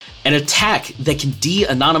an attack that can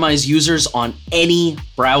de-anonymize users on any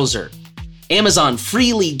browser, Amazon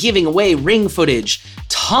freely giving away Ring footage,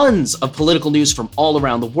 tons of political news from all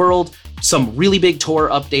around the world, some really big Tor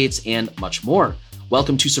updates, and much more.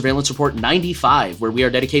 Welcome to Surveillance Report 95, where we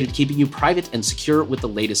are dedicated to keeping you private and secure with the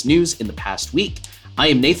latest news in the past week. I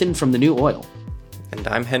am Nathan from The New Oil. And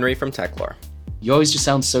I'm Henry from TechLore. You always just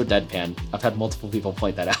sound so deadpan. I've had multiple people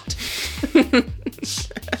point that out.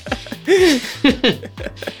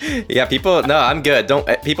 Yeah, I'm good.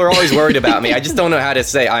 People are always worried about me. I just don't know how to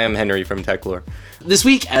say I am Henry from TechLore. This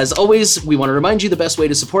week, as always, we want to remind you the best way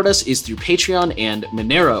to support us is through Patreon and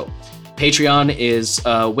Monero. Patreon is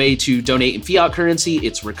a way to donate in fiat currency.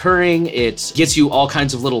 It's recurring. It gets you all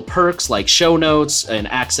kinds of little perks like show notes and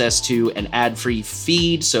access to an ad-free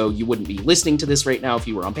feed, so you wouldn't be listening to this right now if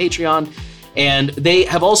you were on Patreon. And they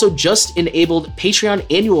have also just enabled Patreon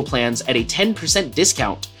annual plans at a 10%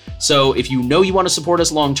 discount. So if you know you want to support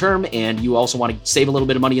us long term and you also want to save a little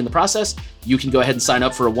bit of money in the process, you can go ahead and sign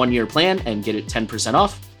up for a 1-year plan and get it 10%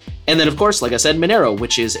 off. And then, of course, like I said, Monero,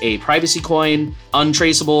 which is a privacy coin,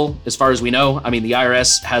 untraceable as far as we know. I mean, the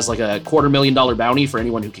IRS has like a $250,000 bounty for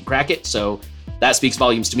anyone who can crack it. So that speaks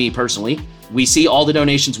volumes to me personally. We see all the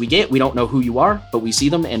donations we get. We don't know who you are, but we see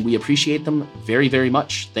them and we appreciate them very, very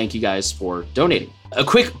much. Thank you guys for donating. A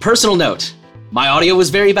quick personal note. My audio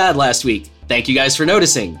was very bad last week. Thank you guys for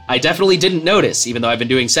noticing. I definitely didn't notice, even though I've been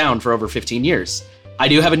doing sound for over 15 years. I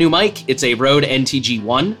do have a new mic. It's a Rode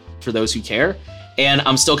NTG1 for those who care. And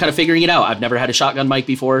I'm still kind of figuring it out. I've never had a shotgun mic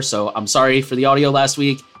before, so I'm sorry for the audio last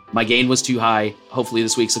week. My gain was too high. Hopefully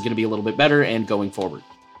this week's going to be a little bit better and going forward.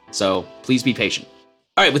 So please be patient.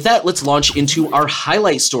 All right, with that, let's launch into our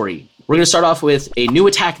highlight story. We're going to start off with a new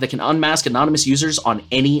attack that can unmask anonymous users on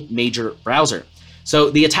any major browser.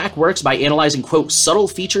 So the attack works by analyzing, quote, subtle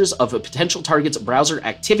features of a potential target's browser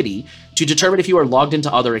activity to determine if you are logged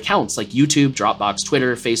into other accounts like YouTube, Dropbox,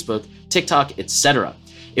 Twitter, Facebook, TikTok, etc.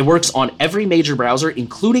 It works on every major browser,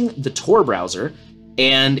 including the Tor browser,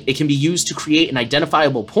 and it can be used to create an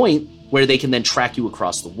identifiable point where they can then track you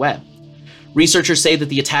across the web. Researchers say that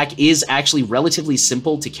the attack is actually relatively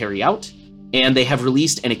simple to carry out, and they have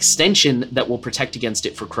released an extension that will protect against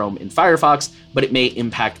it for Chrome and Firefox, but it may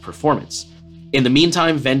impact performance. In the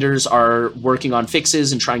meantime, vendors are working on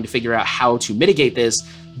fixes and trying to figure out how to mitigate this,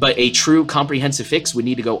 but a true comprehensive fix would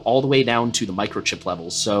need to go all the way down to the microchip level.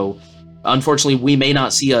 So unfortunately, we may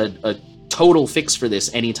not see a total fix for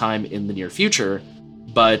this anytime in the near future,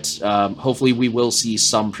 but hopefully we will see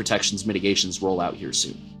some protections mitigations roll out here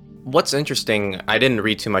soon. What's interesting, I didn't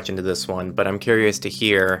read too much into this one, but I'm curious to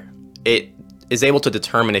hear, it is able to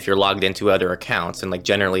determine if you're logged into other accounts, and like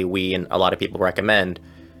generally we and a lot of people recommend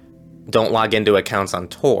don't log into accounts on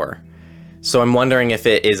Tor. So I'm wondering if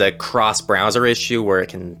it is a cross-browser issue where it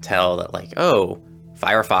can tell that like, oh,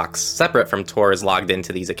 Firefox, separate from Tor, is logged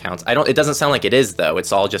into these accounts. It doesn't sound like it is, though.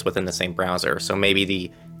 It's all just within the same browser. So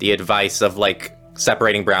maybe the advice of like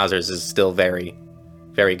separating browsers is still very,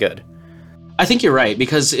 very good. I think you're right,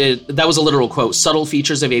 because that was a literal quote, subtle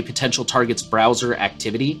features of a potential target's browser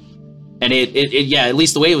activity. And yeah, at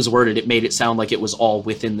least the way it was worded, it made it sound like it was all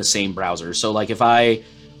within the same browser. So like if I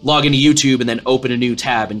log into YouTube and then open a new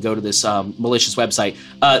tab and go to this malicious website.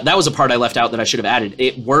 That was a part I left out that I should have added.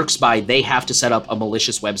 It works by they have to set up a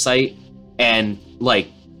malicious website and like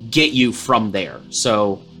get you from there.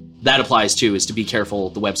 So that applies too, is to be careful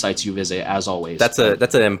the websites you visit, as always. That's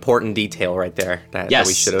an important detail right there that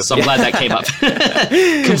we should have. So I'm glad that came up.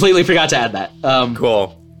 Completely forgot to add that.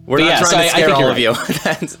 Cool. We're not trying to scare all of you.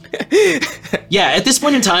 Yeah, at this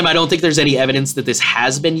point in time, I don't think there's any evidence that this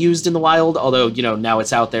has been used in the wild, although, now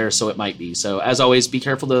it's out there, so it might be. So as always, be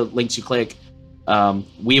careful the links you click.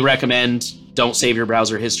 We recommend don't save your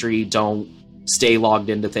browser history, don't stay logged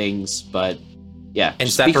into things, but yeah. And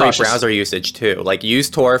separate browser usage too. Like use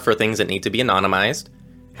Tor for things that need to be anonymized,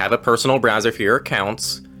 have a personal browser for your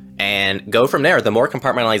accounts, and go from there. The more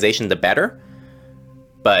compartmentalization, the better.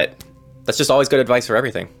 But that's just always good advice for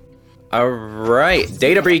everything. All right,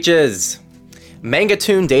 data breaches.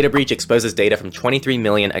 Mangatoon data breach exposes data from 23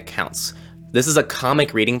 million accounts. This is a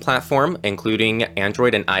comic reading platform, including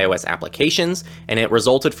Android and iOS applications, and it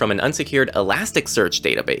resulted from an unsecured Elasticsearch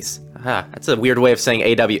database. That's a weird way of saying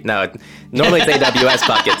AW. No, normally it's AWS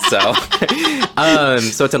buckets, so.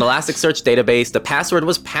 So it's an Elasticsearch database. The password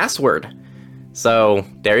was password. So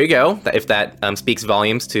there you go, if that speaks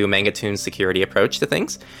volumes to Mangatoon's security approach to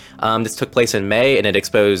things. This took place in May, and it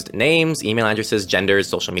exposed names, email addresses, genders,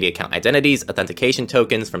 social media account identities, authentication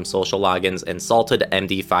tokens from social logins, and salted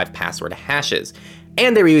MD5 password hashes.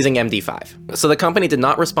 And they were using MD5. So the company did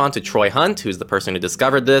not respond to Troy Hunt, who's the person who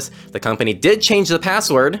discovered this. The company did change the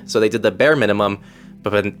password, so they did the bare minimum,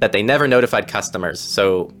 but they never notified customers,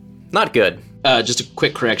 so not good. Just a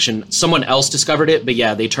quick correction. Someone else discovered it, but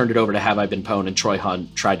yeah, they turned it over to Have I Been Pwned, and Troy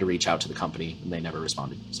Hunt tried to reach out to the company, and they never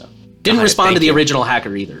responded. So didn't respond to the original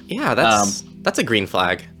hacker either. Yeah, that's a green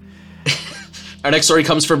flag. Our next story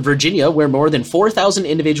comes from Virginia, where more than 4,000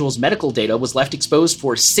 individuals' medical data was left exposed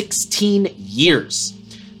for 16 years.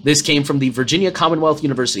 This came from the Virginia Commonwealth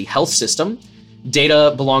University Health System.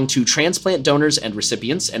 Data belonged to transplant donors and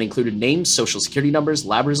recipients and included names, social security numbers,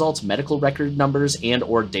 lab results, medical record numbers, and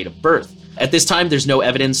or date of birth. At this time, there's no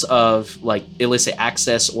evidence of illicit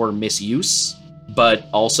access or misuse, but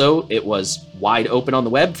also it was wide open on the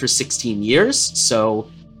web for 16 years, so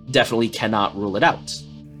definitely cannot rule it out.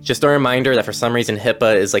 Just a reminder that for some reason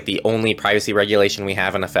HIPAA is the only privacy regulation we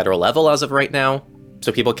have on a federal level as of right now.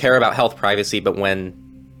 So people care about health privacy, but when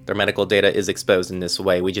their medical data is exposed in this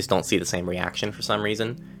way, we just don't see the same reaction for some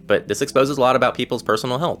reason. But this exposes a lot about people's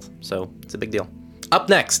personal health, so it's a big deal. Up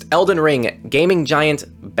next, Elden Ring. Gaming giant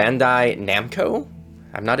Bandai Namco,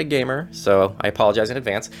 I'm not a gamer, so I apologize in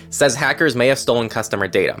advance, says hackers may have stolen customer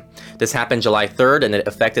data. This happened July 3rd, and it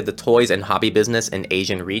affected the toys and hobby business in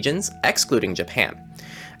Asian regions, excluding Japan.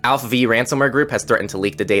 Alpha V ransomware group has threatened to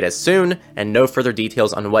leak the data soon, and no further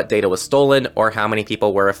details on what data was stolen or how many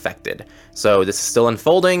people were affected. So this is still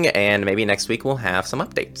unfolding, and maybe next week we'll have some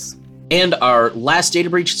updates. And our last data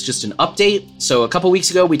breach is just an update. So a couple weeks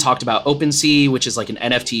ago, we talked about OpenSea, which is an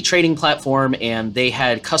NFT trading platform, and they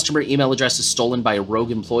had customer email addresses stolen by a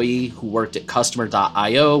rogue employee who worked at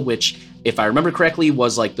Customer.io, which, if I remember correctly,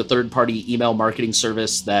 was the third-party email marketing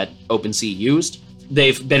service that OpenSea used.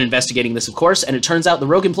 They've been investigating this, of course, and it turns out the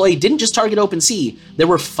rogue employee didn't just target OpenSea. There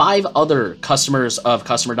were 5 other customers of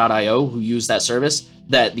Customer.io who used that service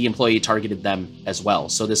that the employee targeted them as well.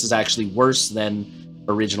 So this is actually worse than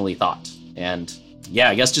originally thought. And yeah,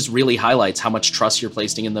 I guess just really highlights how much trust you're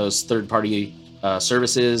placing in those third-party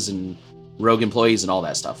services and rogue employees and all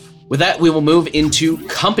that stuff. With that, we will move into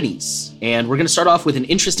companies. And we're going to start off with an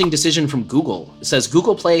interesting decision from Google. It says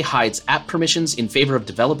Google Play hides app permissions in favor of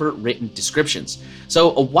developer written descriptions.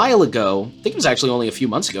 So a while ago, I think it was actually only a few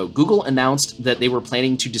months ago, Google announced that they were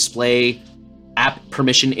planning to display app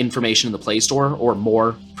permission information in the Play Store, or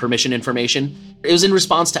more permission information. It was in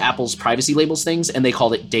response to Apple's privacy labels things, and they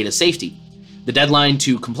called it data safety. The deadline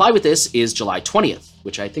to comply with this is July 20th,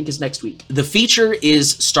 which I think is next week. The feature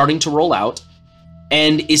is starting to roll out,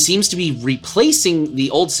 and it seems to be replacing the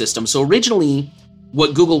old system. So originally,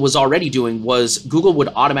 what Google was already doing was Google would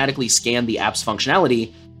automatically scan the app's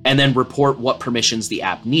functionality and then report what permissions the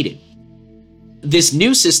app needed. This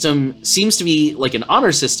new system seems to be like an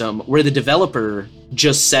honor system where the developer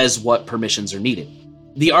just says what permissions are needed.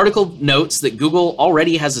 The article notes that Google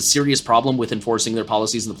already has a serious problem with enforcing their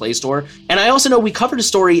policies in the Play Store. And I also know we covered a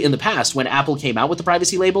story in the past when Apple came out with the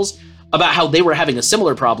privacy labels about how they were having a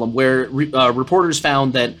similar problem where reporters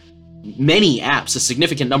found that many apps, a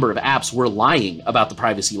significant number of apps, were lying about the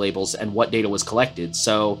privacy labels and what data was collected.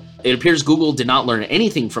 So it appears Google did not learn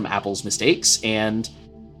anything from Apple's mistakes, and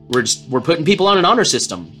we're putting people on an honor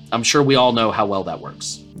system. I'm sure we all know how well that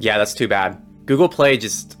works. Yeah, that's too bad. Google Play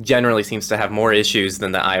just generally seems to have more issues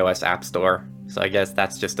than the iOS App Store. So I guess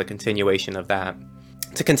that's just a continuation of that.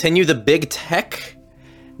 To continue the big tech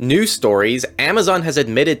news stories, Amazon has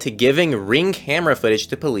admitted to giving Ring camera footage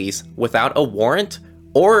to police without a warrant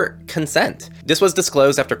or consent. This was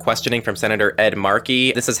disclosed after questioning from Senator Ed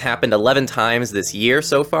Markey. This has happened 11 times this year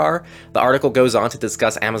so far. The article goes on to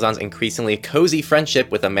discuss Amazon's increasingly cozy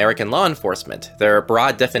friendship with American law enforcement, their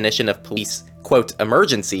broad definition of police, quote,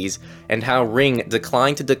 emergencies, and how Ring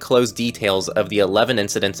declined to disclose details of the 11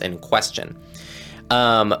 incidents in question.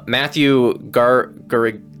 Matthew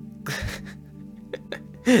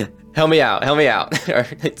Help me out.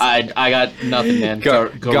 I got nothing, man.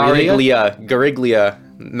 Gariglia.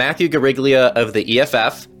 Matthew Gariglia of the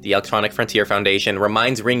EFF, the Electronic Frontier Foundation,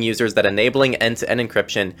 reminds Ring users that enabling end-to-end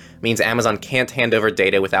encryption means Amazon can't hand over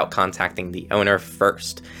data without contacting the owner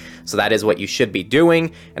first. So that is what you should be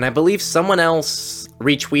doing. And I believe someone else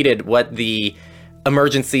retweeted what the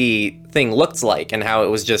emergency thing looked like and how it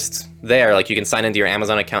was just there. Like, you can sign into your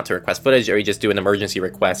Amazon account to request footage, or you just do an emergency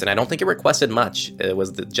request. And I don't think it requested much. It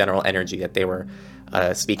was the general energy that they were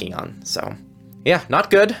speaking on. So yeah, not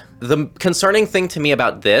good. The concerning thing to me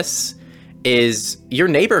about this is your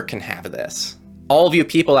neighbor can have this. All of you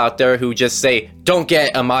people out there who just say, don't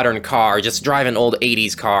get a modern car, just drive an old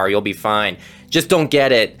 80s car, you'll be fine. Just don't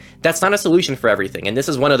get it. That's not a solution for everything. And this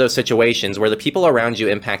is one of those situations where the people around you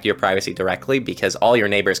impact your privacy directly, because all your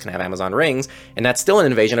neighbors can have Amazon Rings, and that's still an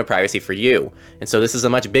invasion of privacy for you. And so this is a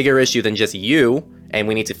much bigger issue than just you, and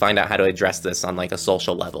we need to find out how to address this on like a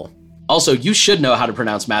social level. Also, you should know how to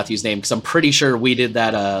pronounce Matthew's name because I'm pretty sure we did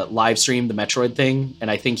that live stream, the Metroid thing,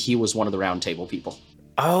 and I think he was one of the roundtable people.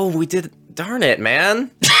 Oh, we did. Darn it,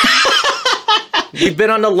 man. We've been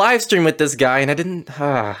on the live stream with this guy, and I didn't.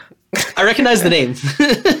 I recognize the name.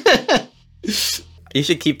 You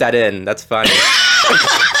should keep that in. That's funny.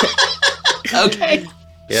 Okay.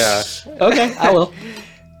 Yeah. Okay, I will.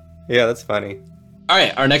 Yeah, that's funny. All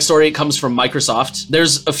right, our next story comes from Microsoft.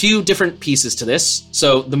 There's a few different pieces to this.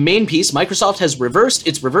 So the main piece, Microsoft has reversed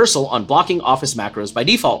its reversal on blocking Office macros by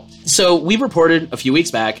default. So we reported a few weeks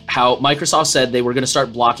back how Microsoft said they were going to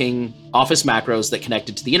start blocking Office macros that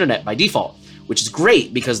connected to the internet by default, which is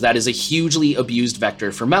great because that is a hugely abused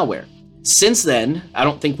vector for malware. Since then, I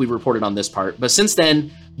don't think we reported on this part, but since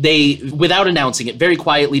then, they, without announcing it, very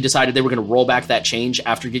quietly decided they were going to roll back that change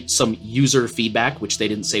after getting some user feedback, which they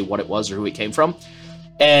didn't say what it was or who it came from.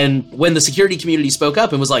 And when the security community spoke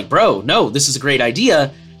up and was like, bro, no, this is a great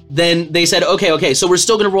idea, then they said, okay, so we're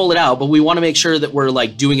still going to roll it out, but we want to make sure that we're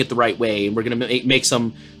like doing it the right way, and we're going to make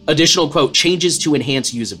some additional, quote, changes to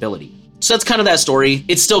enhance usability. So that's kind of that story.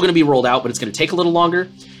 It's still going to be rolled out, but it's going to take a little longer.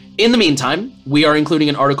 In the meantime, we are including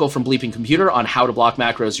an article from Bleeping Computer on how to block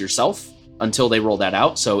macros yourself until they roll that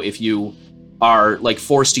out. So if you are like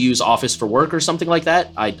forced to use Office for work or something like that,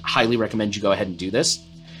 I highly recommend you go ahead and do this.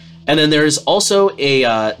 And then there's also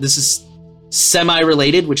this is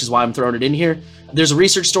semi-related, which is why I'm throwing it in here. There's a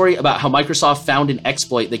research story about how Microsoft found an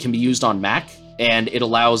exploit that can be used on Mac, and it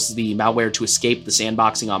allows the malware to escape the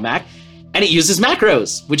sandboxing on Mac. And it uses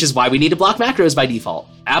macros, which is why we need to block macros by default.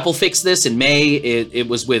 Apple fixed this in May. It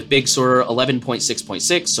was with Big Sur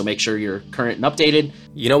 11.6.6, so make sure you're current and updated.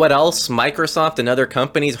 You know what else Microsoft and other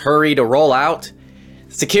companies hurry to roll out?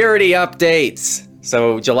 Security updates.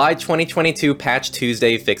 So July 2022 Patch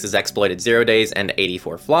Tuesday fixes exploited 0 days and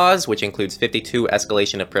 84 flaws, which includes 52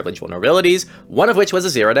 escalation of privilege vulnerabilities, one of which was a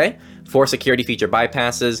 0 day, 4 security feature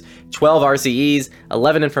bypasses, 12 RCEs,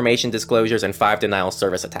 11 information disclosures, and 5 denial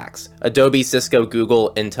service attacks. Adobe, Cisco,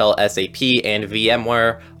 Google, Intel, SAP, and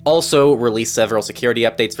VMware also released several security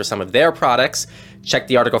updates for some of their products. Check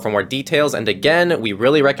the article for more details, and again, we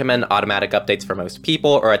really recommend automatic updates for most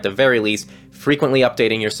people, or at the very least, frequently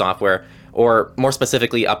updating your software, or more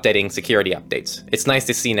specifically, updating security updates. It's nice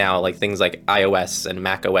to see now, like things like iOS and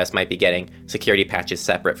macOS might be getting security patches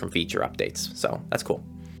separate from feature updates, so that's cool.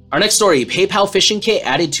 Our next story, PayPal phishing kit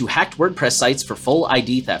added to hacked WordPress sites for full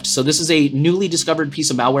ID theft. So this is a newly discovered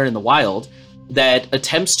piece of malware in the wild that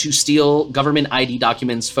attempts to steal government ID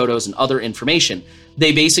documents, photos, and other information.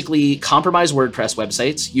 They basically compromise WordPress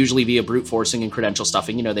websites, usually via brute forcing and credential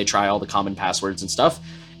stuffing. You know, they try all the common passwords and stuff.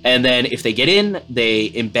 And then if they get in, they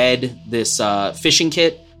embed this phishing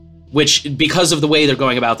kit, which, because of the way they're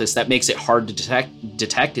going about this, that makes it hard to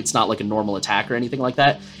detect. It's not like a normal attack or anything like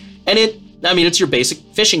that. And it's your basic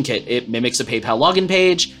phishing kit. It mimics a PayPal login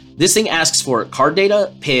page. This thing asks for card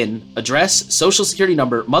data, PIN, address, social security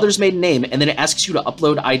number, mother's maiden name, and then it asks you to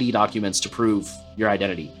upload ID documents to prove your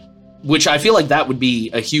identity. Which I feel like that would be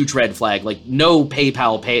a huge red flag. Like, no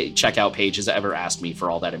PayPal checkout page has ever asked me for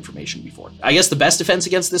all that information before. I guess the best defense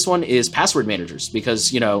against this one is password managers,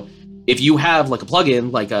 because, you know, if you have like a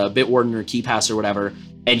plugin, like a Bitwarden or KeePass or whatever,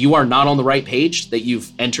 and you are not on the right page that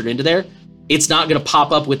you've entered into there, it's not going to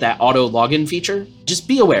pop up with that auto login feature. Just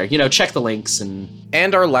be aware, you know, check the links.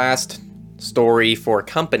 And our last story for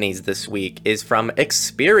companies this week is from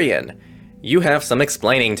Experian. You have some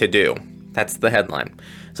explaining to do. That's the headline.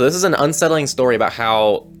 So this is an unsettling story about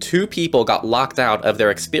how 2 people got locked out of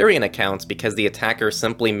their Experian accounts because the attacker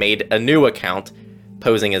simply made a new account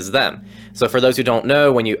posing as them. So for those who don't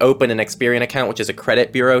know, when you open an Experian account, which is a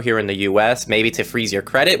credit bureau here in the US, maybe to freeze your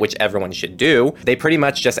credit, which everyone should do, they pretty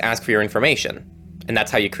much just ask for your information. And that's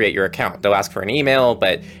how you create your account. They'll ask for an email,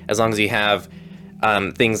 but as long as you have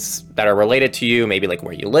things that are related to you, maybe like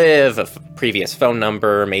where you live, a previous phone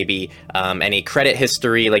number, maybe any credit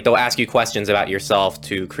history, like they'll ask you questions about yourself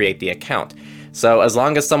to create the account. So as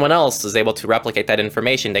long as someone else is able to replicate that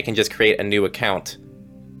information, they can just create a new account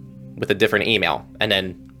with a different email and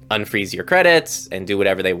then unfreeze your credits and do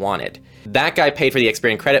whatever they wanted. That guy paid for the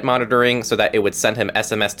Experian credit monitoring so that it would send him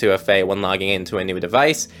SMS 2FA when logging into a new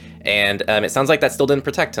device, and it sounds like that still didn't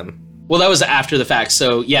protect him. Well, that was after the fact.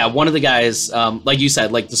 So yeah, one of the guys, like you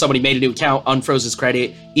said, like somebody made a new account, unfroze his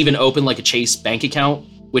credit, even opened like a Chase bank account,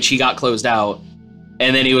 which he got closed out.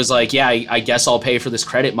 And then he was like, yeah, I guess I'll pay for this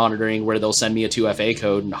credit monitoring where they'll send me a 2FA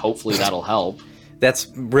code and hopefully that'll help. That's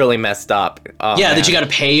really messed up. Oh, yeah, man. That you got to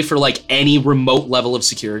pay for like any remote level of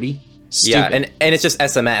security. Stupid. Yeah, and it's just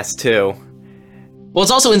SMS too. Well,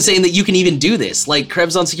 it's also insane that you can even do this. Like,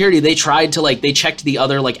 Krebs on Security, they tried to, like, they checked the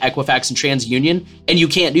other, like, Equifax and TransUnion, and you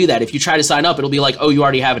can't do that. If you try to sign up, it'll be like, oh, you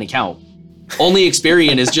already have an account. Only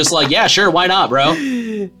Experian is just like, yeah, sure, why not, bro?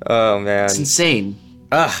 Oh, man. It's insane.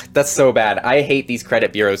 Ugh, that's so bad. I hate these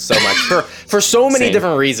credit bureaus so much for so many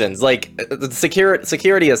different reasons. Like,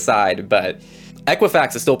 security aside, but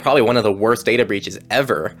Equifax is still probably one of the worst data breaches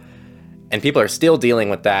ever. And people are still dealing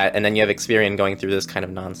with that, and then you have Experian going through this kind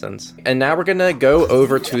of nonsense. And now we're gonna go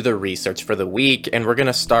over to the research for the week, and we're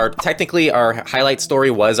gonna start, technically our highlight story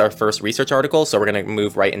was our first research article, so we're gonna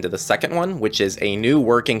move right into the second one, which is a new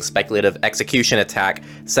working speculative execution attack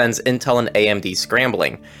sends Intel and AMD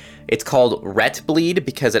scrambling. It's called RetBleed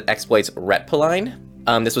because it exploits retpoline.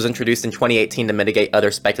 This was introduced in 2018 to mitigate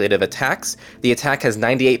other speculative attacks. The attack has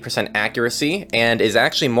 98% accuracy and is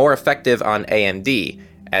actually more effective on AMD,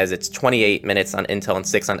 as it's 28 minutes on Intel and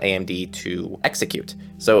 6 on AMD to execute.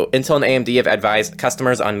 So Intel and AMD have advised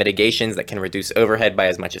customers on mitigations that can reduce overhead by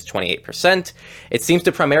as much as 28%. It seems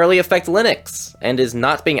to primarily affect Linux and is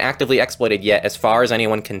not being actively exploited yet as far as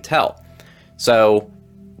anyone can tell. So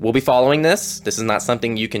we'll be following this. This is not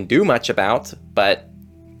something you can do much about, but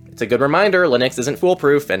it's a good reminder Linux isn't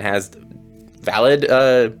foolproof and has valid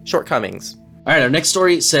shortcomings. All right, our next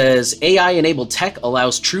story says AI-enabled tech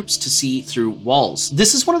allows troops to see through walls.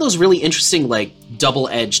 This is one of those really interesting, like,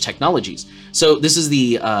 double-edged technologies. So this is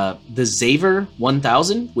the Xaver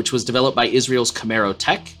 1000, which was developed by Israel's Camaro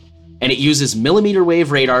Tech, and it uses millimeter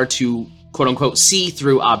wave radar to, quote-unquote, see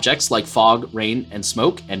through objects like fog, rain, and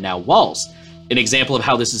smoke, and now walls. An example of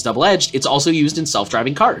how this is double-edged, it's also used in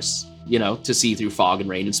self-driving cars, you know, to see through fog and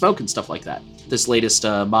rain and smoke and stuff like that. This latest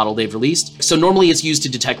model they've released. So normally it's used to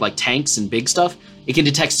detect like tanks and big stuff. It can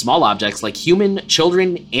detect small objects like human,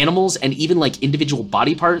 children, animals, and even like individual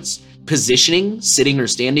body parts, positioning, sitting or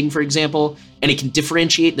standing, for example, and it can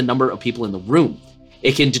differentiate the number of people in the room.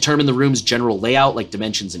 It can determine the room's general layout, like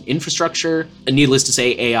dimensions and infrastructure. And needless to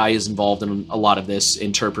say, AI is involved in a lot of this,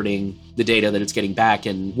 interpreting the data that it's getting back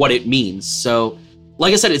and what it means. So,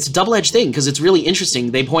 like I said, it's a double-edged thing because it's really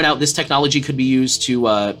interesting. They point out this technology could be used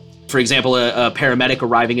to, for example, a paramedic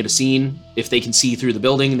arriving at a scene, if they can see through the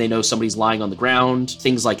building, they know somebody's lying on the ground,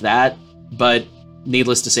 things like that. But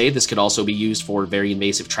needless to say, this could also be used for very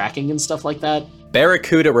invasive tracking and stuff like that.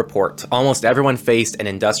 Barracuda report. Almost everyone faced an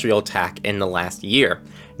industrial attack in the last year.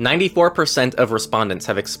 94% of respondents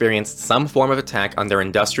have experienced some form of attack on their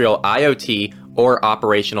industrial IoT or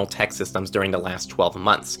operational tech systems during the last 12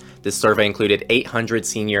 months. This survey included 800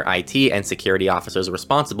 senior IT and security officers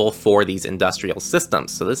responsible for these industrial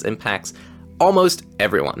systems. So this impacts almost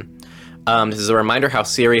everyone. This is a reminder how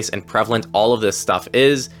serious and prevalent all of this stuff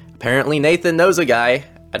is. Apparently Nathan knows a guy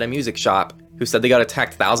at a music shop who said they got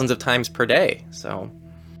attacked thousands of times per day. So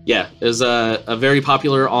yeah, there's a very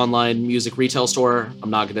popular online music retail store. I'm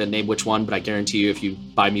not going to name which one, but I guarantee you if you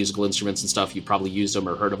buy musical instruments and stuff, you've probably used them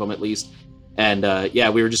or heard of them at least. And yeah,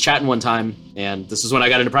 we were just chatting one time, and this is when I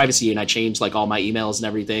got into privacy, and I changed like all my emails and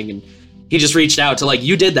everything. And he just reached out to like,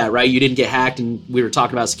 you did that, right? You didn't get hacked. And we were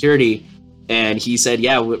talking about security. And he said,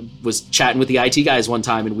 yeah, was chatting with the IT guys one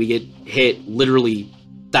time, and we get hit literally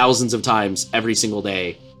thousands of times every single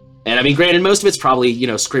day. And I mean, granted, most of it's probably, you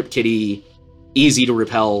know, script kiddie, easy to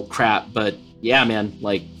repel crap. But yeah, man,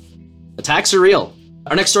 like attacks are real.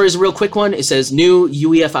 Our next story is a real quick one. It says new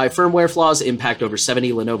UEFI firmware flaws impact over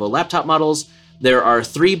 70 Lenovo laptop models. There are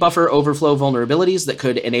 3 buffer overflow vulnerabilities that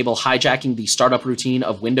could enable hijacking the startup routine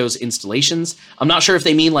of Windows installations. I'm not sure if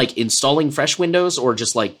they mean like installing fresh Windows or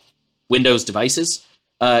just like Windows devices.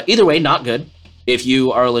 Either way, not good. If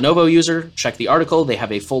you are a Lenovo user, check the article. They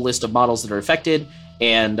have a full list of models that are affected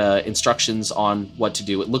and instructions on what to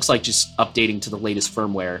do. It looks like just updating to the latest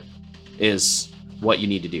firmware is what you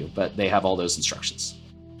need to do, but they have all those instructions.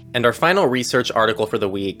 And our final research article for the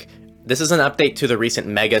week, this is an update to the recent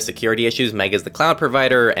Mega security issues. Mega is the cloud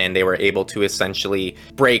provider, and they were able to essentially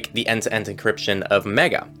break the end-to-end encryption of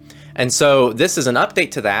Mega. And so this is an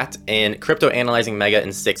update to that in crypto analyzing Mega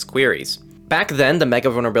in 6 queries. Back then, the Mega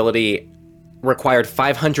vulnerability required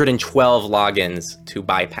 512 logins to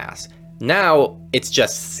bypass. Now it's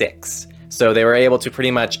just 6. So they were able to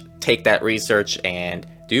pretty much take that research and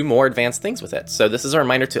do more advanced things with it. So this is a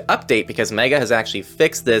reminder to update because Mega has actually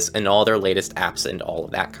fixed this in all their latest apps and all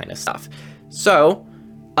of that kind of stuff. So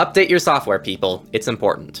update your software, people. It's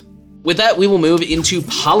important. With that, we will move into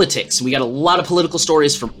politics. We got a lot of political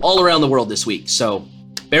stories from all around the world this week, so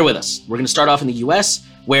bear with us. We're going to start off in the US,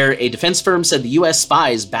 where a defense firm said the US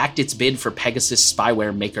spies backed its bid for Pegasus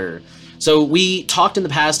spyware maker. So we talked in the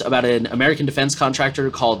past about an American defense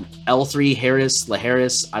contractor called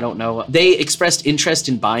L3Harris, I don't know. They expressed interest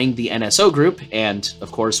in buying the NSO group, and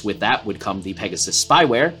of course with that would come the Pegasus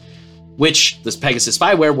spyware, which this Pegasus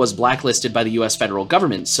spyware was blacklisted by the US federal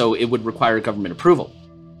government, so it would require government approval.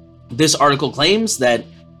 This article claims that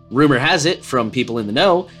Rumor has it, from people in the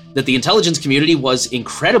know, that the intelligence community was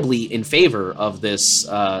incredibly in favor of this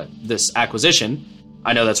acquisition.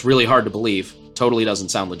 I know that's really hard to believe. Totally doesn't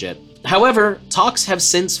sound legit. However, talks have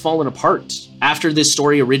since fallen apart. After this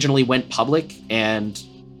story originally went public and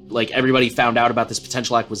everybody found out about this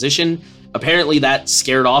potential acquisition, apparently that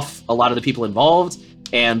scared off a lot of the people involved,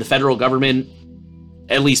 and the federal government,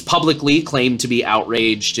 at least publicly, claimed to be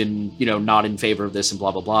outraged and, not in favor of this and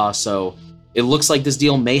blah, blah, blah. So it looks like this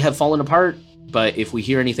deal may have fallen apart, but if we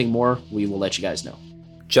hear anything more, we will let you guys know.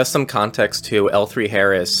 Just some context too, L3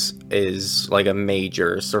 Harris is a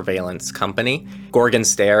major surveillance company. Gorgon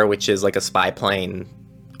Stare, which is a spy plane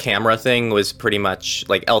camera thing, was pretty much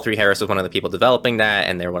L3 Harris was one of the people developing that,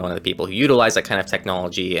 and they're one of the people who utilize that kind of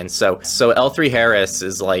technology. And so L3 Harris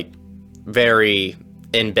is very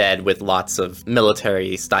in bed with lots of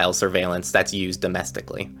military style surveillance that's used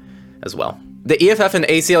domestically as well. The EFF and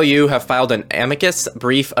ACLU have filed an amicus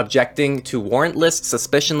brief objecting to warrantless,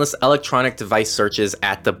 suspicionless electronic device searches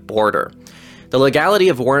at the border. The legality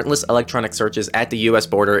of warrantless electronic searches at the US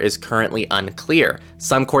border is currently unclear.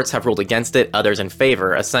 Some courts have ruled against it, others in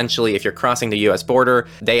favor. Essentially, if you're crossing the US border,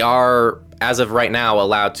 they are, as of right now,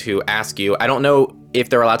 allowed to ask you. I don't know if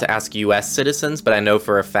they're allowed to ask US citizens, but I know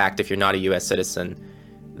for a fact if you're not a US citizen,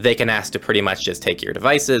 they can ask to pretty much just take your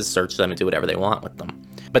devices, search them, and do whatever they want with them.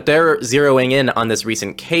 But they're zeroing in on this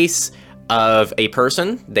recent case of a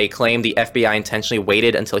person. They claim the FBI intentionally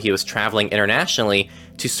waited until he was traveling internationally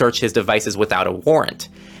to search his devices without a warrant.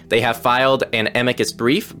 They have filed an amicus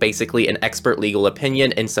brief, basically an expert legal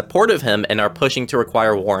opinion in support of him, and are pushing to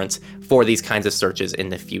require warrants for these kinds of searches in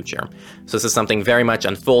the future. So this is something very much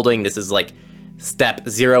unfolding. This is step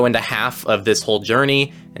 0.5 of this whole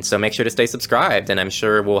journey. And so make sure to stay subscribed, and I'm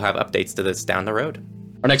sure we'll have updates to this down the road.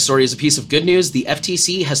 Our next story is a piece of good news. The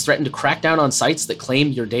FTC has threatened to crack down on sites that claim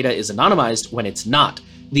your data is anonymized when it's not.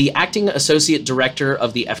 The acting associate director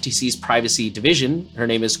of the FTC's privacy division, her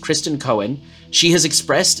name is Kristen Cohen, she has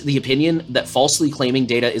expressed the opinion that falsely claiming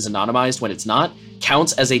data is anonymized when it's not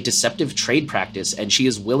counts as a deceptive trade practice, and she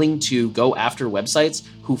is willing to go after websites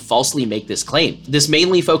who falsely make this claim. This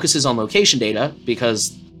mainly focuses on location data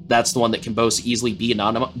because that's the one that can most easily be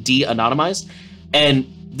de-anonymized.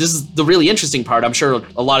 And this is the really interesting part. I'm sure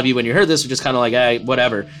a lot of you, when you heard this, are just kind of hey,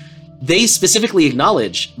 whatever. They specifically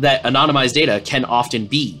acknowledge that anonymized data can often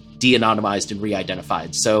be de-anonymized and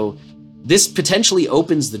re-identified. So this potentially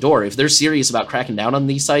opens the door. If they're serious about cracking down on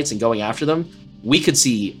these sites and going after them, we could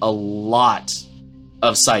see a lot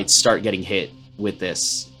of sites start getting hit with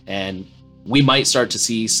this. And we might start to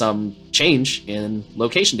see some change in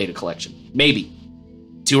location data collection. Maybe.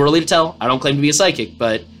 Too early to tell. I don't claim to be a psychic,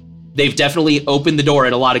 but they've definitely opened the door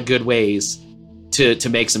in a lot of good ways to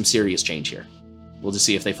make some serious change here. We'll just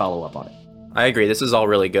see if they follow up on it. I agree. This is all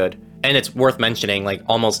really good. And it's worth mentioning,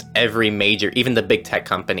 almost every major, even the big tech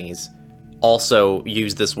companies, also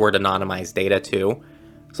use this word anonymized data too.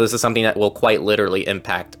 So this is something that will quite literally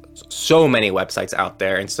impact so many websites out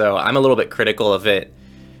there. And so I'm a little bit critical of it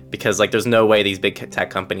because there's no way these big tech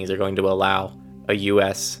companies are going to allow a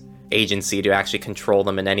US agency to actually control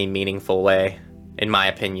them in any meaningful way, in my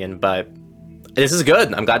opinion. But this is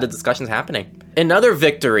good. I'm glad the discussion's happening. Another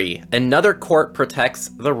victory. Another court protects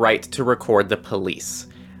the right to record the police.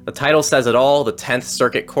 The title says it all. The 10th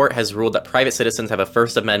Circuit Court has ruled that private citizens have a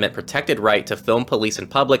First Amendment protected right to film police in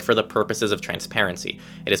public for the purposes of transparency.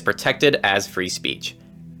 It is protected as free speech.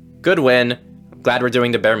 Good win. I'm glad we're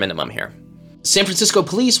doing the bare minimum here. San Francisco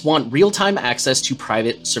police want real-time access to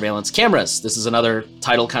private surveillance cameras. This is another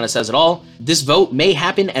title kind of says it all. This vote may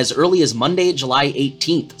happen as early as Monday, July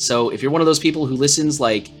 18th. So if you're one of those people who listens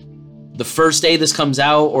the first day this comes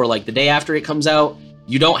out or the day after it comes out,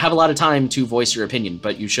 you don't have a lot of time to voice your opinion,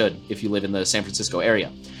 but you should if you live in the San Francisco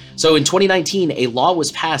area. So in 2019, a law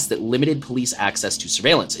was passed that limited police access to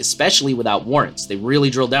surveillance, especially without warrants. They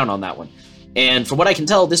really drilled down on that one. And from what I can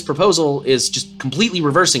tell, this proposal is just completely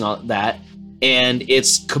reversing on that. And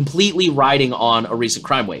it's completely riding on a recent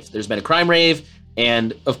crime wave. There's been a crime wave,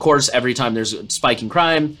 and of course, every time there's a spike in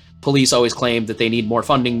crime, police always claim that they need more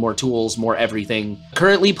funding, more tools, more everything.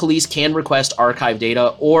 Currently, police can request archive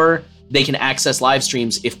data, or they can access live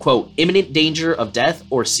streams if, quote, imminent danger of death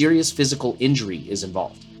or serious physical injury is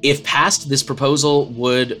involved. If passed, this proposal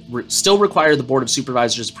would still require the Board of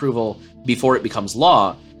Supervisors' approval before it becomes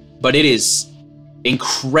law, but it is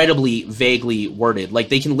incredibly vaguely worded.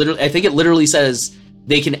 They can literally, I think it literally says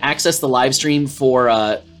they can access the live stream for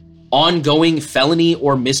ongoing felony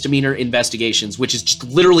or misdemeanor investigations, which is just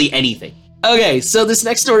literally anything. Okay, so this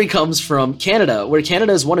next story comes from Canada, where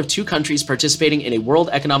Canada is one of two countries participating in a World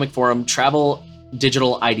Economic Forum travel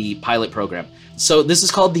Digital ID pilot program. So this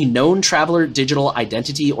is called the Known Traveler Digital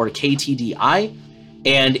Identity, or KTDI.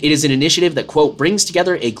 And it is an initiative that, quote, brings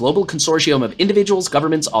together a global consortium of individuals,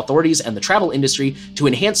 governments, authorities, and the travel industry to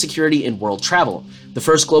enhance security in world travel. The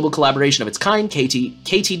first global collaboration of its kind,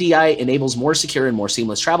 KTDI enables more secure and more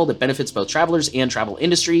seamless travel that benefits both travelers and travel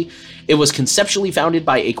industry. It was conceptually founded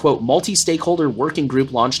by a, quote, multi-stakeholder working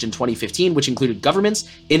group launched in 2015, which included governments,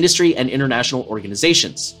 industry, and international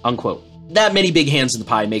organizations, unquote. That many big hands in the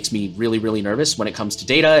pie makes me really, really nervous when it comes to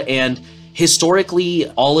data. And historically,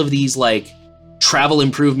 all of these, like, travel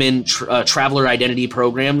improvement, traveler identity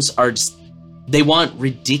programs are just, they want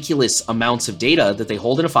ridiculous amounts of data that they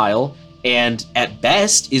hold in a file, and at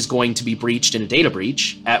best is going to be breached in a data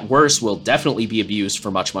breach. At worst, will definitely be abused for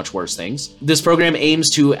much, much worse things. This program aims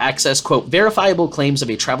to access, quote, verifiable claims of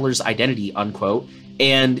a traveler's identity, unquote,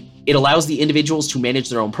 and it allows the individuals to manage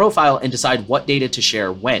their own profile and decide what data to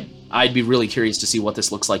share when. I'd be really curious to see what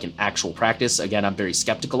this looks like in actual practice. Again, I'm very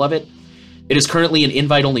skeptical of it. It is currently an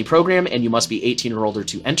invite-only program, and you must be 18 or older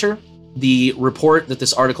to enter. The report that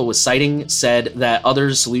this article was citing said that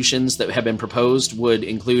other solutions that have been proposed would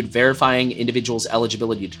include verifying individuals'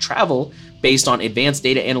 eligibility to travel based on advanced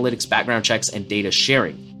data analytics, background checks, and data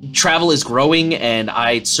sharing. Travel is growing, and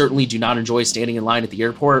I certainly do not enjoy standing in line at the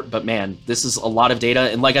airport, but man, this is a lot of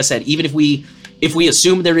data. And like I said, even if we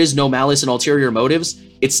assume there is no malice and ulterior motives,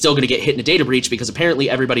 it's still going to get hit in a data breach because apparently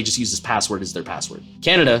everybody just uses password as their password.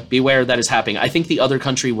 Canada, beware, that is happening. I think the other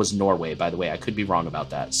country was Norway, by the way. I could be wrong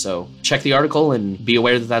about that. So check the article and be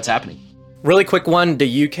aware that that's happening. Really quick one,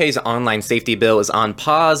 the UK's online safety bill is on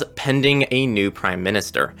pause pending a new prime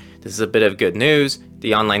minister. This is a bit of good news.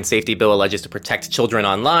 The online safety bill alleges to protect children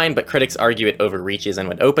online, but critics argue it overreaches and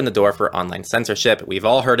would open the door for online censorship. We've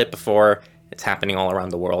all heard it before. It's happening all around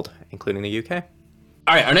the world, including the UK.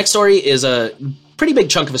 All right, our next story is a pretty big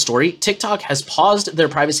chunk of a story. TikTok has paused their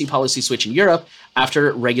privacy policy switch in Europe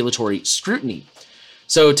after regulatory scrutiny.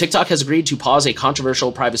 So TikTok has agreed to pause a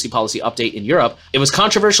controversial privacy policy update in Europe. It was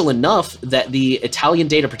controversial enough that the Italian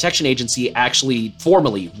Data Protection Agency actually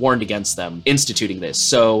formally warned against them instituting this.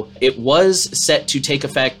 So it was set to take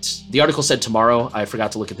effect, the article said tomorrow, I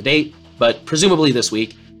forgot to look at the date, but presumably this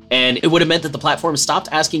week. And it would have meant that the platform stopped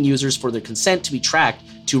asking users for their consent to be tracked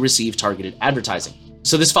to receive targeted advertising.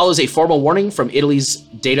 So this follows a formal warning from Italy's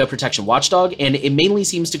data protection watchdog, and it mainly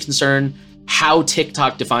seems to concern how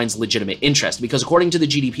TikTok defines legitimate interest. Because according to the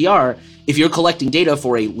GDPR, if you're collecting data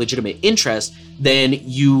for a legitimate interest, then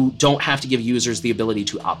you don't have to give users the ability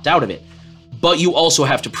to opt out of it. But you also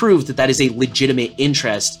have to prove that that is a legitimate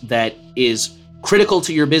interest that is critical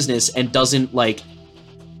to your business and doesn't like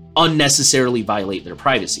unnecessarily violate their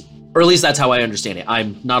privacy. Or at least that's how I understand it.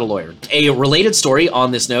 I'm not a lawyer. A related story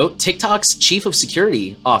on this note, TikTok's chief of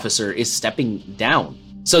security officer is stepping down.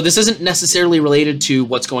 So this isn't necessarily related to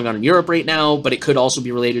what's going on in Europe right now, but it could also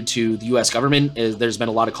be related to the US government. There's been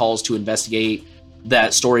a lot of calls to investigate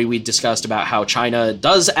that story we discussed about how China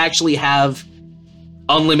does actually have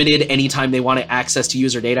unlimited anytime they wanted access to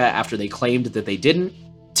user data after they claimed that they didn't.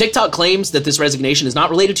 TikTok claims that this resignation is not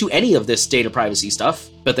related to any of this data privacy stuff,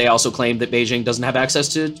 but they also claim that Beijing doesn't have access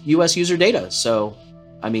to US user data. So,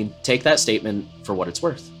 I mean, take that statement for what it's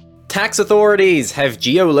worth. Tax authorities have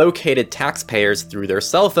geolocated taxpayers through their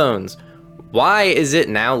cell phones. Why is it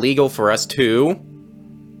now legal for us to... ...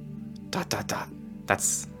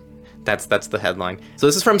 That's the headline. So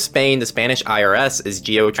this is from Spain. The Spanish IRS is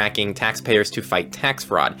geo-tracking taxpayers to fight tax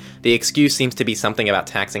fraud. The excuse seems to be something about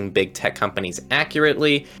taxing big tech companies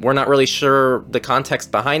accurately. We're not really sure the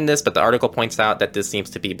context behind this, but the article points out that this seems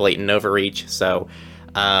to be blatant overreach. So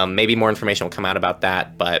maybe more information will come out about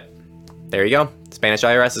that, but there you go. Spanish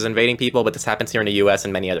IRS is invading people, but this happens here in the US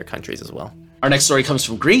and many other countries as well. Our next story comes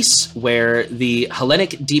from Greece, where the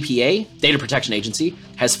Hellenic DPA, Data Protection Agency,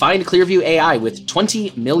 has fined Clearview AI with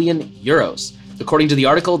 20 million euros. According to the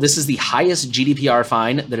article, this is the highest GDPR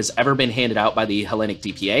fine that has ever been handed out by the Hellenic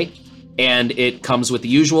DPA. And it comes with the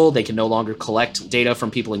usual, they can no longer collect data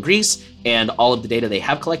from people in Greece, and all of the data they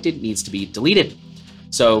have collected needs to be deleted.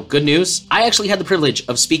 So good news. I actually had the privilege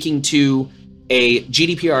of speaking to a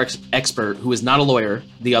GDPR expert who is not a lawyer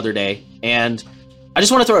the other day, and I just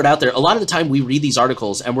want to throw it out there. A lot of the time we read these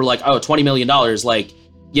articles and we're like, oh, $20 million, like,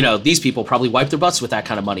 you know, these people probably wipe their butts with that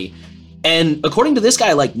kind of money. And according to this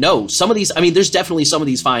guy, like, no, some of these, I mean, there's definitely some of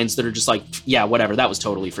these fines that are just like, yeah, whatever, that was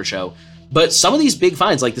totally for show. But some of these big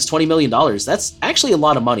fines, like this $20 million, that's actually a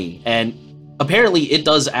lot of money. And apparently it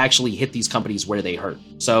does actually hit these companies where they hurt.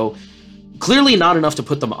 So clearly not enough to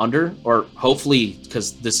put them under, or hopefully,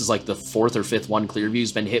 because this is like the fourth or fifth one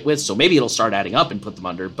Clearview's been hit with, so maybe it'll start adding up and put them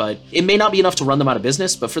under, but it may not be enough to run them out of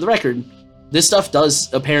business. But for the record, this stuff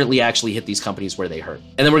does apparently actually hit these companies where they hurt.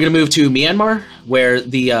 And then we're going to move to Myanmar, where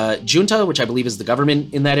the junta, which I believe is the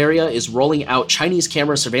government in that area, is rolling out Chinese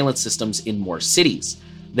camera surveillance systems in more cities.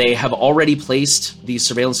 They have already placed these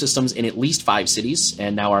surveillance systems in at least 5 cities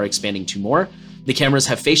and now are expanding to more. The cameras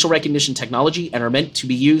have facial recognition technology and are meant to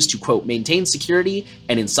be used to, quote, maintain security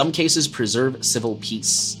and in some cases preserve civil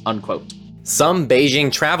peace, unquote. Some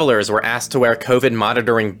Beijing travelers were asked to wear COVID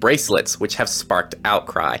monitoring bracelets, which have sparked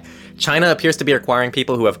outcry. China appears to be requiring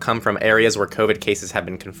people who have come from areas where COVID cases have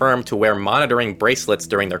been confirmed to wear monitoring bracelets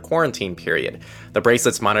during their quarantine period. The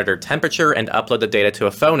bracelets monitor temperature and upload the data to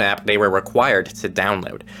a phone app they were required to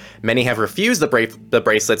download. Many have refused the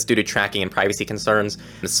bracelets due to tracking and privacy concerns.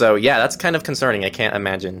 So yeah, that's kind of concerning. I can't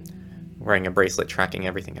imagine wearing a bracelet tracking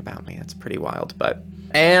everything about me. That's pretty wild.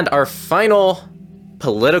 And our final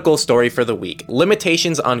political story for the week: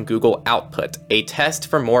 limitations on Google output, a test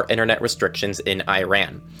for more internet restrictions in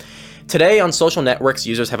Iran. Today on social networks,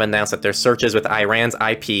 users have announced that their searches with Iran's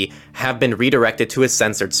IP have been redirected to a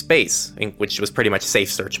censored space, which was pretty much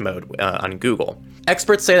safe search mode on Google.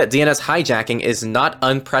 Experts say that DNS hijacking is not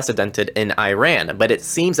unprecedented in Iran, but it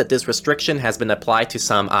seems that this restriction has been applied to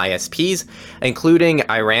some ISPs, including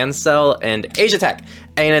Irancell and Asiatek,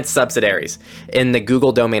 and its subsidiaries, in the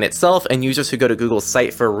Google domain itself, and users who go to Google's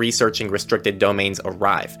site for researching restricted domains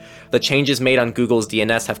arrive. The changes made on Google's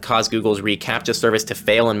DNS have caused Google's reCAPTCHA service to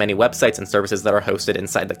fail in many websites and services that are hosted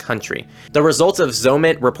inside the country. The results of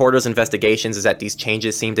Zomit reporters' investigations is that these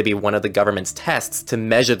changes seem to be one of the government's tests to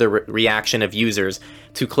measure the reaction of users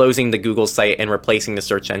to closing the Google site and replacing the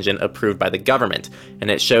search engine approved by the government,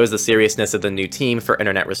 and it shows the seriousness of the new team for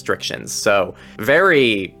internet restrictions. So,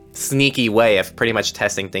 very sneaky way of pretty much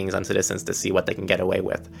testing things on citizens to see what they can get away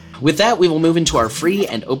with. With that, we will move into our free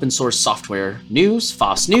and open source software news,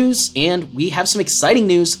 FOSS News, and we have some exciting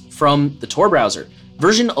news from the Tor browser.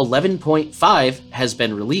 Version 11.5 has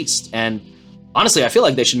been released, and honestly, I feel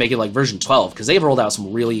like they should make it like version 12 because they've rolled out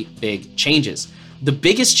some really big changes. The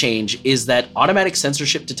biggest change is that automatic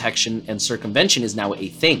censorship detection and circumvention is now a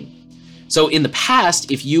thing. So in the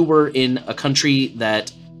past, if you were in a country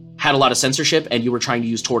that had a lot of censorship and you were trying to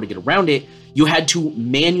use Tor to get around it, you had to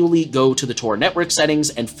manually go to the Tor network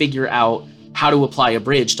settings and figure out how to apply a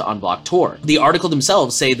bridge to unblock Tor. The article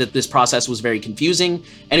themselves say that this process was very confusing,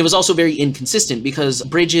 and it was also very inconsistent because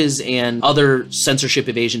bridges and other censorship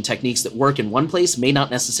evasion techniques that work in one place may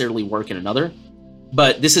not necessarily work in another.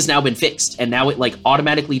 But this has now been fixed, and now it like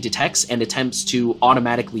automatically detects and attempts to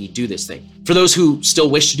automatically do this thing. For those who still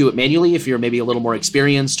wish to do it manually, if you're maybe a little more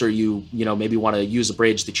experienced or you maybe want to use a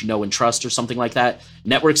bridge that you know and trust or something like that,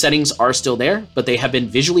 network settings are still there, but they have been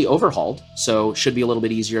visually overhauled, so should be a little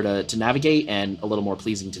bit easier to navigate and a little more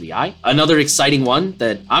pleasing to the eye. Another exciting one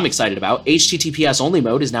that I'm excited about, HTTPS only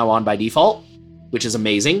mode is now on by default, which is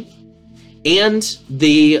amazing. And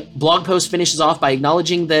the blog post finishes off by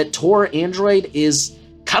acknowledging that Tor Android is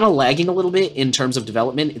kind of lagging a little bit in terms of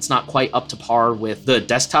development. It's not quite up to par with the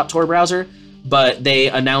desktop Tor browser, but they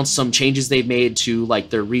announced some changes they've made to like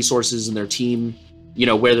their resources and their team,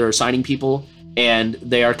 where they're assigning people, and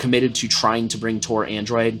they are committed to trying to bring Tor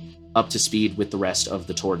Android up to speed with the rest of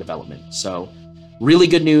the Tor development. So really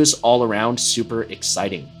good news all around, super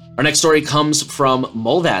exciting. Our next story comes from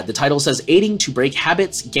Mullvad. The title says, Aiding to Break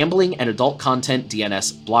Habits, Gambling, and Adult Content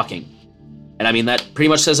DNS Blocking. And I mean, that pretty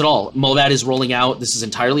much says it all. Mullvad is rolling out, this is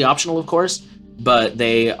entirely optional, of course, but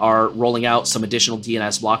they are rolling out some additional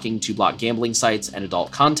DNS blocking to block gambling sites and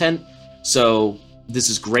adult content. So this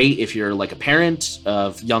is great if you're like a parent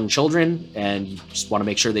of young children and you just want to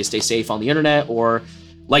make sure they stay safe on the internet, or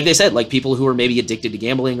like they said, like people who are maybe addicted to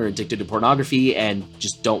gambling or addicted to pornography and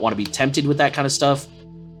just don't want to be tempted with that kind of stuff.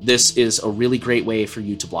 This is a really great way for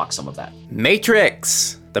you to block some of that.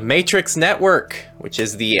 Matrix, the Matrix network, which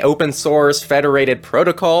is the open source federated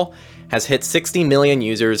protocol, has hit 60 million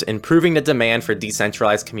users, improving the demand for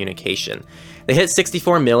decentralized communication. They hit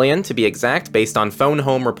 64 million to be exact, based on phone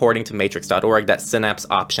home reporting to matrix.org that Synapse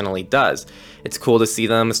optionally does. It's cool to see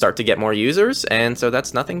them start to get more users, and so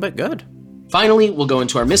that's nothing but good. Finally, we'll go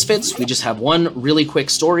into our misfits. We just have one really quick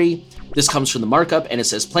story. This comes from the markup, and it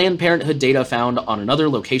says Planned Parenthood data found on another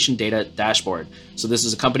location data dashboard. So this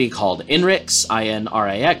is a company called INRIX,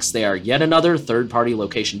 INRIX. They are yet another third-party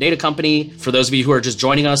location data company. For those of you who are just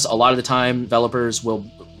joining us, a lot of the time, developers will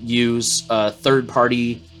use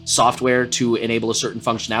third-party software to enable a certain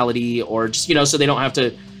functionality, or just, so they don't have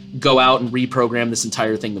to go out and reprogram this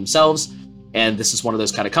entire thing themselves. And this is one of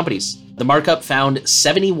those kind of companies. The markup found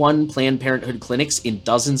 71 Planned Parenthood clinics in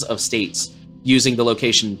dozens of states using the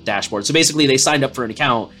location dashboard. So basically they signed up for an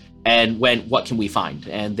account and went, what can we find?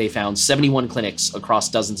 And they found 71 clinics across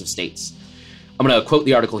dozens of states. I'm going to quote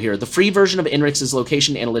the article here. The free version of INRIX's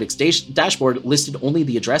location analytics dashboard listed only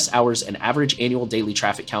the address, hours, and average annual daily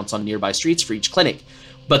traffic counts on nearby streets for each clinic.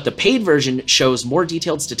 But the paid version shows more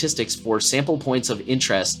detailed statistics for sample points of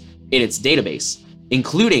interest in its database,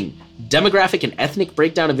 including demographic and ethnic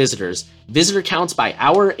breakdown of visitors, visitor counts by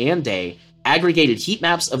hour and day, aggregated heat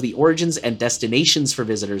maps of the origins and destinations for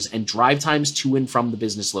visitors, and drive times to and from the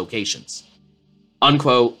business locations.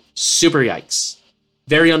 Unquote. Super yikes.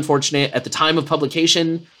 Very unfortunate. At the time of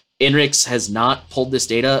publication, INRIX has not pulled this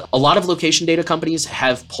data. A lot of location data companies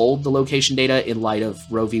have pulled the location data in light of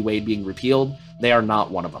Roe v. Wade being repealed. They are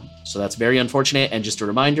not one of them. So that's very unfortunate. And just a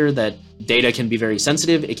reminder that data can be very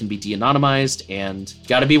sensitive. It can be de-anonymized, and you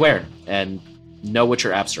gotta beware and know what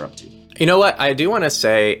your apps are up to. You know what? I do want to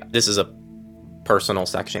say, this is a personal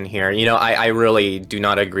section here. You know, I really do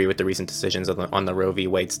not agree with the recent decisions on the Roe v.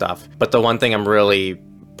 Wade stuff. But the one thing I'm really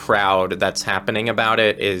proud that's happening about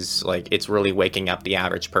it is, like, it's really waking up the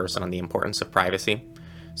average person on the importance of privacy.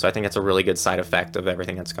 So I think that's a really good side effect of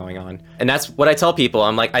everything that's going on. And that's what I tell people.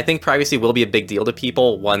 I'm like, I think privacy will be a big deal to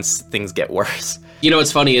people once things get worse. You know,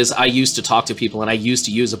 what's funny is I used to talk to people and I used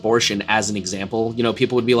to use abortion as an example. You know,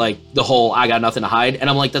 people would be like, the whole, I got nothing to hide. And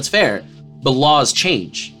I'm like, that's fair. But laws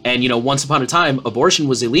change. And, you know, once upon a time, abortion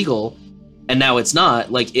was illegal and now it's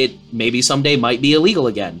not. Like, it maybe someday might be illegal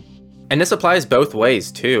again. And this applies both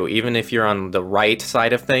ways too, even if you're on the right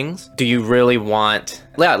side of things. Do you really want,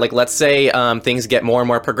 like, let's say things get more and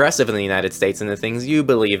more progressive in the United States and the things you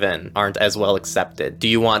believe in aren't as well accepted. Do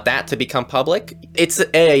you want that to become public? It's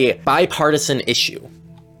a bipartisan issue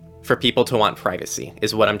for people to want privacy,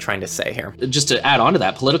 is what I'm trying to say here. Just to add on to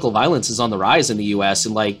that, political violence is on the rise in the US,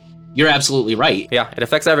 and, like, you're absolutely right. Yeah, it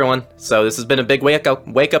affects everyone. So this has been a big wake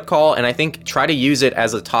up call, and I think try to use it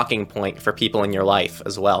as a talking point for people in your life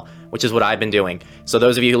as well, which is what I've been doing. So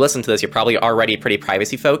those of you who listen to this, you're probably already pretty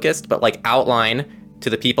privacy focused, but, like, outline to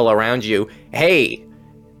the people around you, hey,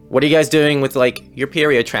 what are you guys doing with, like, your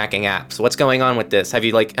period tracking apps? What's going on with this? Have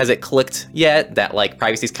you, like, has it clicked yet that, like,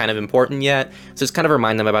 privacy is kind of important yet? So just kind of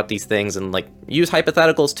remind them about these things and, like, use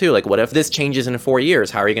hypotheticals too. Like, what if this changes in 4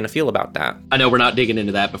 years? How are you going to feel about that? I know we're not digging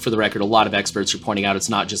into that, but for the record, a lot of experts are pointing out it's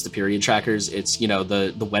not just the period trackers. It's, you know,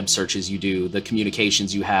 the web searches you do, the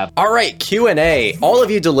communications you have. All right, Q&A. All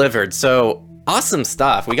of you delivered. So awesome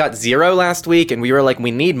stuff. We got 0 last week and we were like,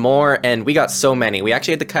 we need more, and we got so many. We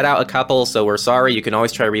actually had to cut out a couple, so we're sorry. You can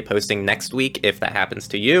always try reposting next week if that happens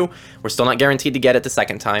to you. We're still not guaranteed to get it the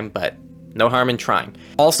second time, but no harm in trying.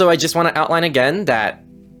 Also, I just want to outline again that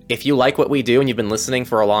if you like what we do and you've been listening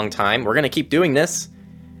for a long time, we're going to keep doing this,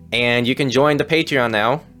 and you can join the Patreon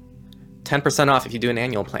now. 10% off if you do an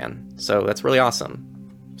annual plan. So that's really awesome.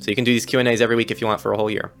 So you can do these Q&As every week if you want for a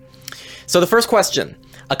whole year. So the first question.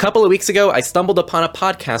 A couple of weeks ago, I stumbled upon a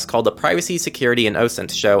podcast called The Privacy, Security, and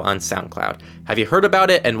OSINT Show on SoundCloud. Have you heard about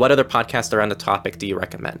it, and what other podcasts around the topic do you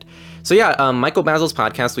recommend? So yeah, Michael Basil's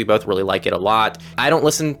podcast, we both really like it a lot. I don't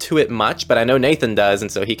listen to it much, but I know Nathan does, and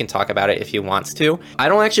so he can talk about it if he wants to. I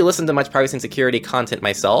don't actually listen to much privacy and security content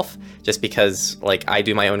myself, just because, like, I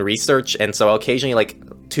do my own research, and so I'll occasionally, like,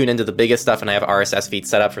 tune into the biggest stuff, and I have RSS feeds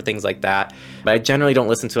set up for things like that. But I generally don't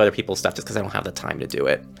listen to other people's stuff just because I don't have the time to do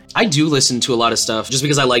it. I do listen to a lot of stuff just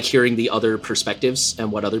because I like hearing the other perspectives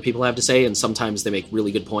and what other people have to say, and sometimes they make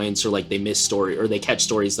really good points, or, like, they miss story, or they catch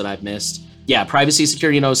stories that I've missed. Yeah, Privacy,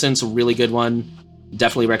 Security, and OSINT's a really good one.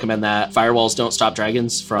 Definitely recommend that. Firewalls Don't Stop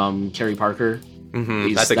Dragons from Kerry Parker.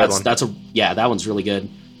 That's a good one. That one's really good.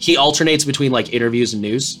 He alternates between, like, interviews and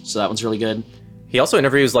news, so that one's really good. He also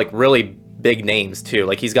interviews, like, really big names too.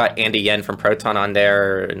 Like, he's got Andy Yen from Proton on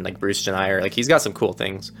there, and, like, Bruce Schneier. Like, he's got some cool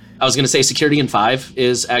things. I was going to say Security in 5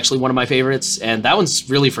 is actually one of my favorites, and that one's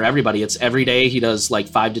really for everybody. It's every day. He does, like,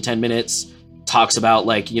 5 to 10 minutes, talks about,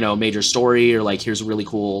 like, you know, a major story, or, like, here's a really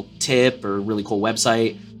cool tip or really cool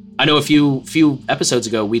website. I know a few episodes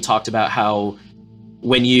ago, we talked about how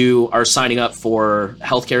when you are signing up for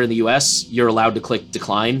healthcare in the US, you're allowed to click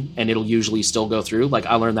decline, and it'll usually still go through. Like,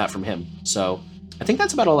 I learned that from him. So I think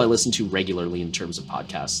that's about all I listen to regularly in terms of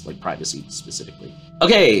podcasts, like privacy specifically.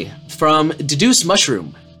 Okay, from Deduce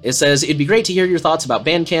Mushroom. It says, it'd be great to hear your thoughts about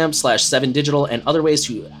Bandcamp / 7 Digital and other ways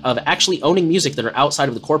of actually owning music that are outside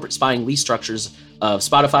of the corporate spying lease structures of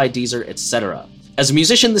Spotify, Deezer, etc. As a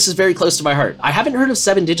musician, this is very close to my heart. I haven't heard of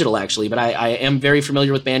 7 Digital actually, but I am very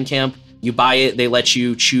familiar with Bandcamp. You buy it, they let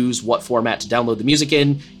you choose what format to download the music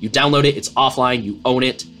in. You download it, it's offline, you own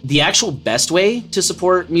it. The actual best way to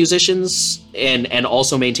support musicians and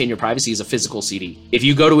also maintain your privacy is a physical CD. If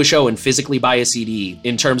you go to a show and physically buy a CD,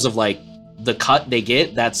 in terms of, like, the cut they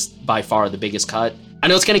get, that's by far the biggest cut. I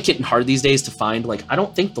know it's kind of getting hard these days to find, like, I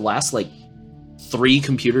don't think the last, like, 3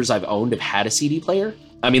 computers I've owned have had a CD player.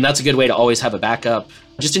 I mean, that's a good way to always have a backup.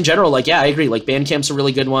 Just in general, like, yeah, I agree. Like, Bandcamp's a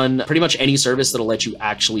really good one. Pretty much any service that'll let you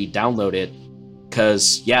actually download it.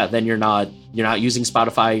 Because, yeah, then you're not using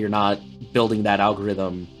Spotify, you're not building that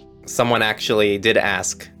algorithm. Someone actually did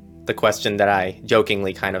ask the question that I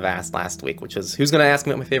jokingly kind of asked last week, which was, who's going to ask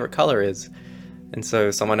me what my favorite color is? And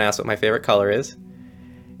so someone asked what my favorite color is.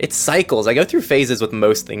 It cycles. I go through phases with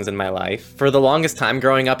most things in my life. For the longest time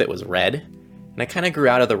growing up, it was red. And I kind of grew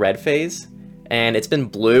out of the red phase. And it's been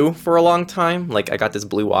blue for a long time. Like, I got this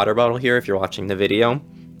blue water bottle here if you're watching the video.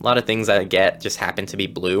 A lot of things I get just happen to be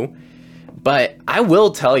blue. But I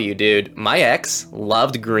will tell you, dude, my ex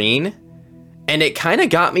loved green. And it kind of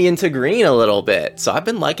got me into green a little bit. So I've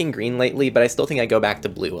been liking green lately, but I still think I go back to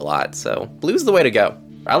blue a lot. So blue's the way to go.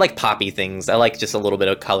 I like poppy things. I like just a little bit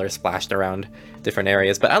of color splashed around different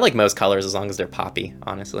areas. But I like most colors as long as they're poppy,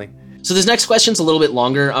 honestly. So this next question's a little bit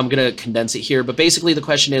longer. I'm going to condense it here. But basically the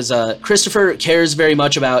question is, Christopher cares very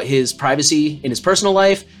much about his privacy in his personal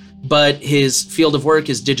life, but his field of work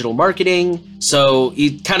is digital marketing. So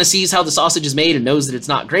he kind of sees how the sausage is made and knows that it's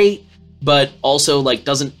not great, but also like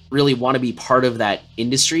doesn't really want to be part of that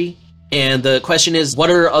industry. And the question is, what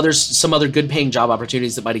are some other good paying job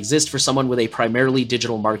opportunities that might exist for someone with a primarily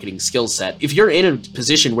digital marketing skill set? If you're in a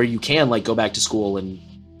position where you can like go back to school and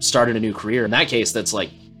start in a new career, in that case, that's like,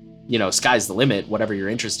 you know, sky's the limit, whatever you're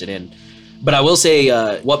interested in. But I will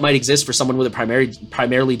say what might exist for someone with a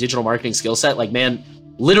primarily digital marketing skill set, like, man,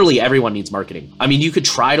 literally everyone needs marketing. I mean, you could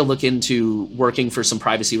try to look into working for some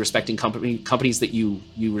privacy respecting companies that you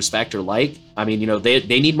respect or like. I mean, you know, they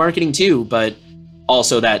need marketing too, but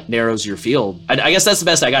also that narrows your field. I guess that's the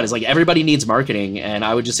best I got is like everybody needs marketing. And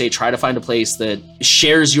I would just say try to find a place that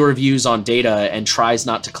shares your views on data and tries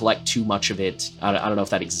not to collect too much of it. I don't know if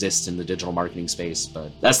that exists in the digital marketing space, but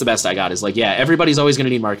that's the best I got is like, yeah, everybody's always going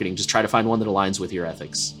to need marketing. Just try to find one that aligns with your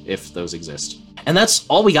ethics, if those exist. And that's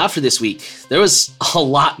all we got for this week. There was a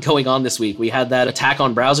lot going on this week. We had that attack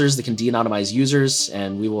on browsers that can de-anonymize users,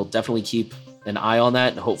 and we will definitely keep an eye on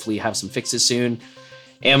that and hopefully have some fixes soon.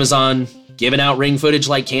 Amazon giving out Ring footage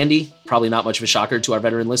like candy. Probably not much of a shocker to our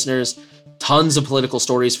veteran listeners. Tons of political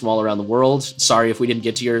stories from all around the world. Sorry if we didn't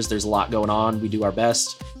get to yours. There's a lot going on. We do our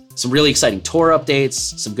best. Some really exciting tour updates,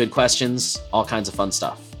 some good questions, all kinds of fun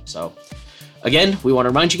stuff. So again, we want to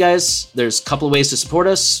remind you guys, there's a couple of ways to support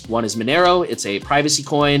us. One is Monero. It's a privacy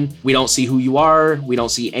coin. We don't see who you are. We don't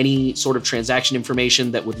see any sort of transaction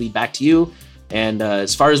information that would lead back to you. And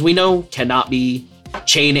as far as we know, cannot be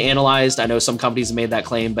chain analyzed. I know some companies have made that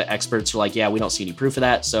claim, but experts are like, yeah, we don't see any proof of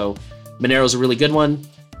that. So Monero's a really good one.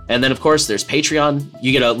 And then of course there's Patreon.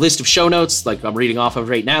 You get a list of show notes like I'm reading off of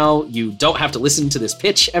right now. You don't have to listen to this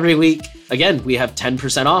pitch every week. Again, we have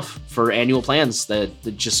 10% off for annual plans that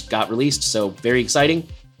just got released. So very exciting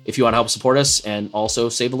if you want to help support us and also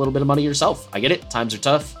save a little bit of money yourself. I get it. Times are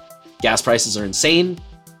tough. Gas prices are insane.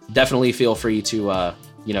 Definitely feel free to,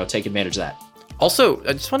 take advantage of that. Also,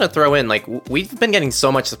 I just want to throw in, like, we've been getting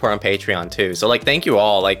so much support on Patreon, too. So, like, thank you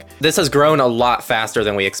all. Like, this has grown a lot faster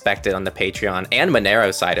than we expected on the Patreon and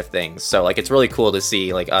Monero side of things. So, like, it's really cool to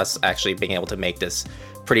see, like, us actually being able to make this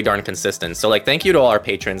pretty darn consistent. So, like, thank you to all our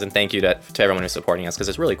patrons and thank you to everyone who's supporting us because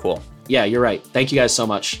it's really cool. Yeah, you're right. Thank you guys so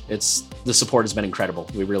much. The support has been incredible.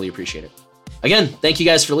 We really appreciate it. Again, thank you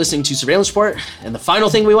guys for listening to Surveillance Report. And the final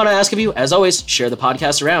thing we want to ask of you, as always, share the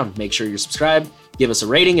podcast around. Make sure you're subscribed. Give us a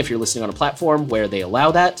rating if you're listening on a platform where they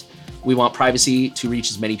allow that. We want privacy to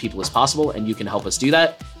reach as many people as possible, and you can help us do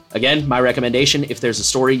that. Again, my recommendation, if there's a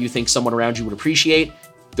story you think someone around you would appreciate,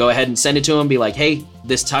 go ahead and send it to them. Be like, hey,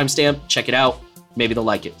 this timestamp, check it out. Maybe they'll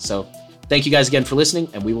like it. So thank you guys again for listening,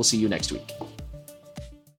 and we will see you next week.